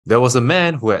There was a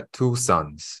man who had 2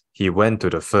 sons. He went to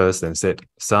the first and said,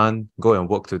 "Son, go and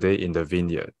work today in the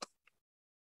vineyard."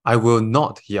 "I will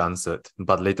not," he answered,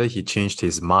 but later he changed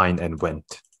his mind and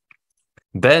went.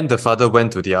 Then the father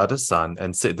went to the other son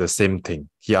and said the same thing.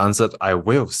 He answered, "I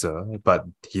will, sir," but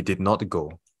he did not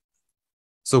go.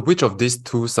 So which of these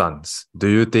 2 sons do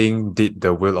you think did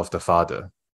the will of the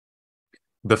father?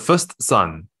 The first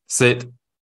son said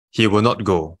he will not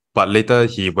go, but later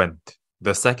he went.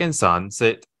 The second son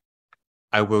said,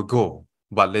 "I will go,"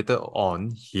 but later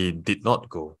on he did not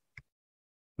go.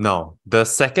 Now, the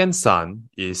second son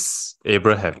is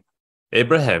Abraham.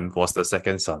 Abraham was the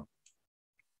second son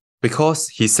because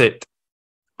he said,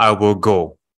 "I will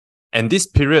go." And this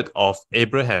period of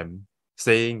Abraham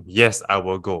saying, "Yes, I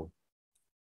will go,"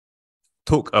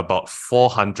 took about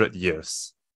 400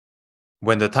 years.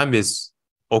 When the time is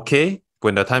okay,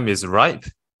 when the time is ripe,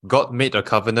 God made a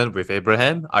covenant with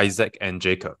Abraham, Isaac, and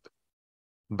Jacob.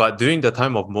 But during the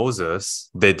time of Moses,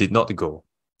 they did not go.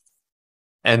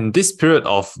 And this period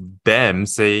of them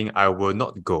saying, "I will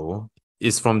not go,"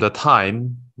 is from the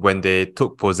time when they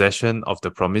took possession of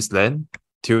the promised land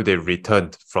till they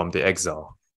returned from the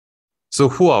exile. So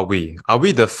who are we? Are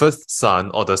we the first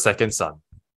son or the second son?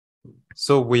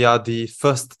 So we are the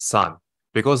first son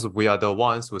because we are the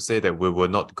ones who say that we will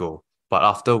not go, but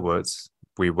afterwards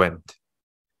we went.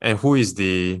 And who is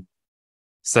the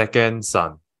second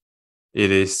son?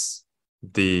 It is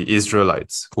the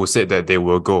Israelites who said that they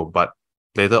will go, but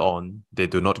later on they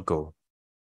do not go.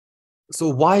 So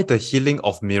why the healing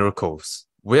of miracles?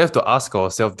 We have to ask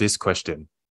ourselves this question.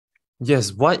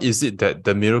 Yes, why is it that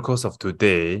the miracles of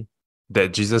today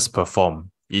that Jesus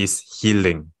performed is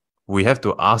healing? We have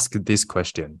to ask this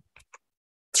question.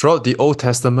 Throughout the Old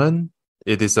Testament,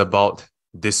 it is about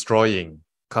destroying,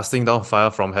 casting down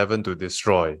fire from heaven to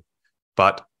destroy.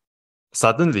 But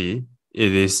suddenly,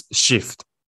 it is shift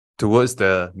towards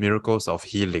the miracles of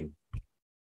healing.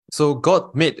 So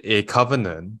God made a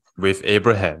covenant with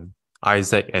Abraham,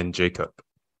 Isaac, and Jacob.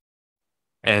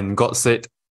 And God said,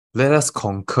 "Let us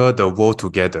conquer the world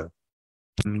together.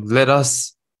 Let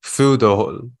us fill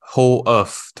the whole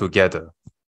earth together."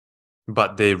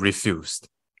 But they refused.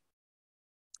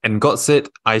 And God said,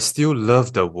 "I still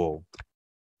love the world,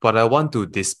 but I want to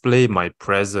display my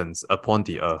presence upon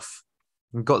the earth."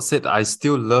 And God said, "I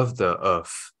still love the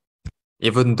earth,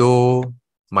 even though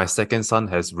my second son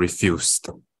has refused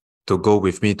to go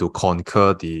with me to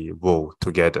conquer the world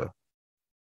together."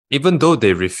 Even though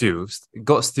they refused,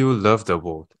 God still loved the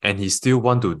world and he still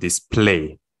want to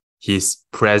display his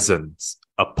presence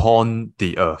upon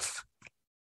the earth.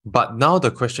 But now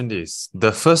the question is,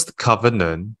 the first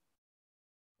covenant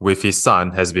with his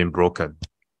son has been broken.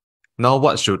 Now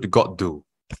what should God do?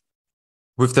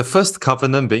 With the first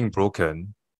covenant being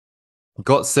broken,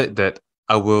 God said that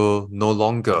I will no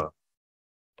longer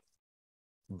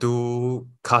do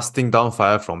casting down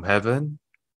fire from heaven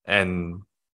and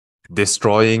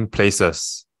destroying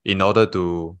places in order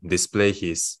to display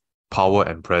his power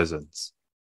and presence.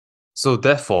 So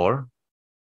therefore,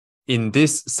 in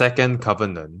this second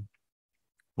covenant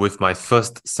with my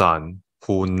first son,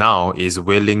 who now is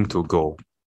willing to go,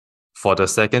 for the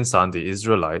second son, the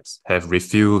Israelites, have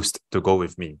refused to go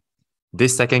with me.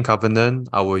 This second covenant,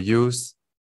 I will use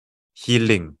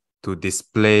healing to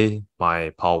display my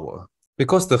power.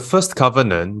 Because the first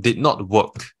covenant did not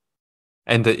work,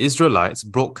 and the Israelites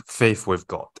broke faith with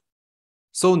God.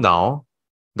 So now,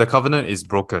 the covenant is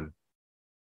broken.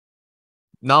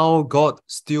 Now God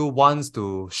still wants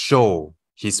to show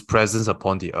his presence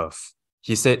upon the earth.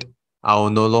 He said, "I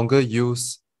will no longer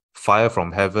use fire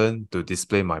from heaven to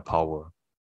display my power,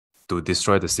 to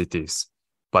destroy the cities,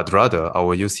 but rather I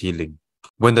will use healing."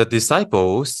 When the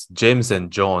disciples, James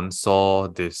and John, saw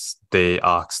this, they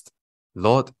asked,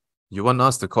 "Lord, you want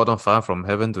us to call down fire from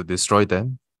heaven to destroy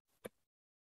them?"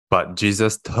 But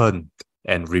Jesus turned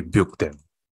and rebuked them.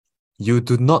 "You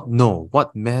do not know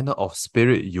what manner of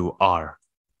spirit you are."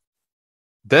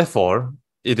 Therefore,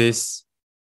 it is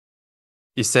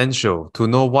essential to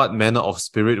know what manner of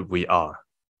spirit we are.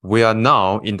 We are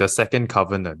now in the second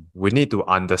covenant. We need to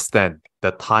understand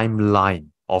the timeline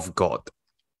of God.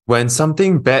 When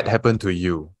something bad happened to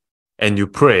you and you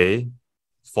pray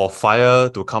for fire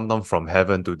to come down from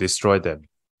heaven to destroy them,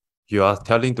 you are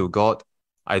telling to God,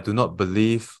 "I do not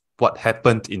believe what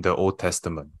happened in the Old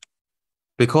Testament."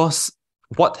 Because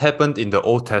what happened in the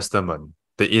Old Testament,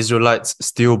 the Israelites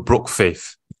still broke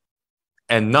faith.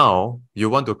 And now you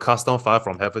want to cast down fire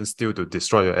from heaven still to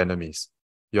destroy your enemies.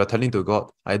 You are telling to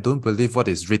God, "I don't believe what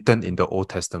is written in the Old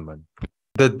Testament."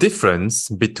 The difference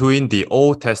between the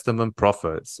Old Testament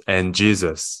prophets and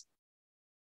Jesus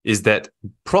is that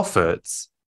prophets,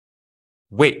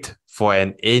 wait for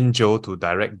an angel to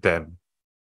direct them,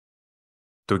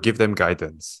 to give them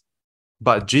guidance.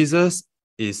 But Jesus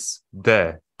is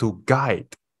there to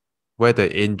guide where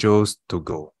the angels to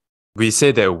go. We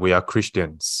say that we are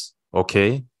Christians,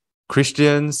 okay?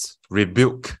 Christians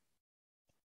rebuke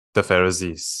the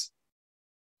Pharisees.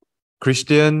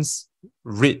 Christians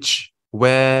reach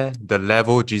where the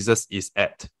level Jesus is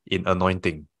at in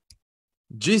anointing.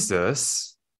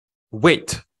 Jesus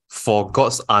wait for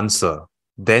God's answer,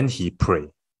 then he pray.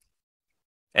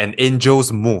 And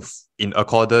angels move in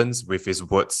accordance with his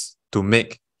words to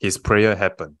make his prayer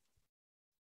happen.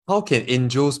 How can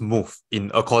angels move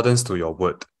in accordance to your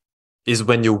word? Is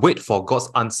when you wait for God's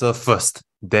answer first,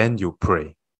 then you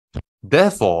pray.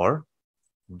 Therefore,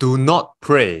 do not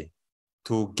pray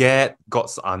to get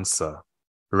God's answer.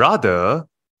 Rather,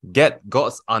 get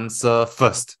God's answer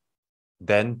first,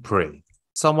 then pray.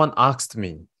 Someone asked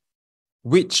me,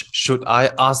 which should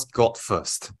I ask God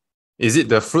first? Is it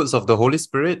the fruits of the Holy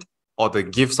Spirit or the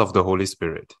gifts of the Holy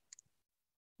Spirit?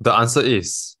 The answer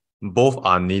is both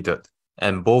are needed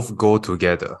and both go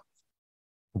together.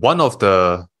 One of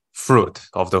the fruit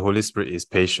of the Holy Spirit is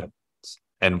patience,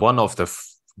 and one of the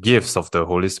gifts of the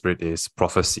Holy Spirit is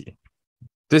prophecy.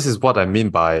 This is what I mean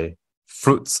by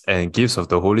fruits and gifts of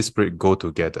the Holy Spirit go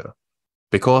together,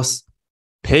 because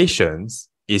patience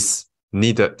is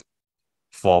needed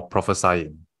for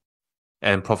prophesying,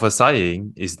 and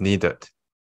prophesying is needed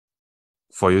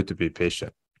for you to be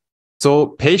patient. So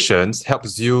patience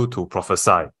helps you to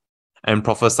prophesy, and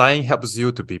prophesying helps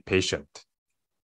you to be patient.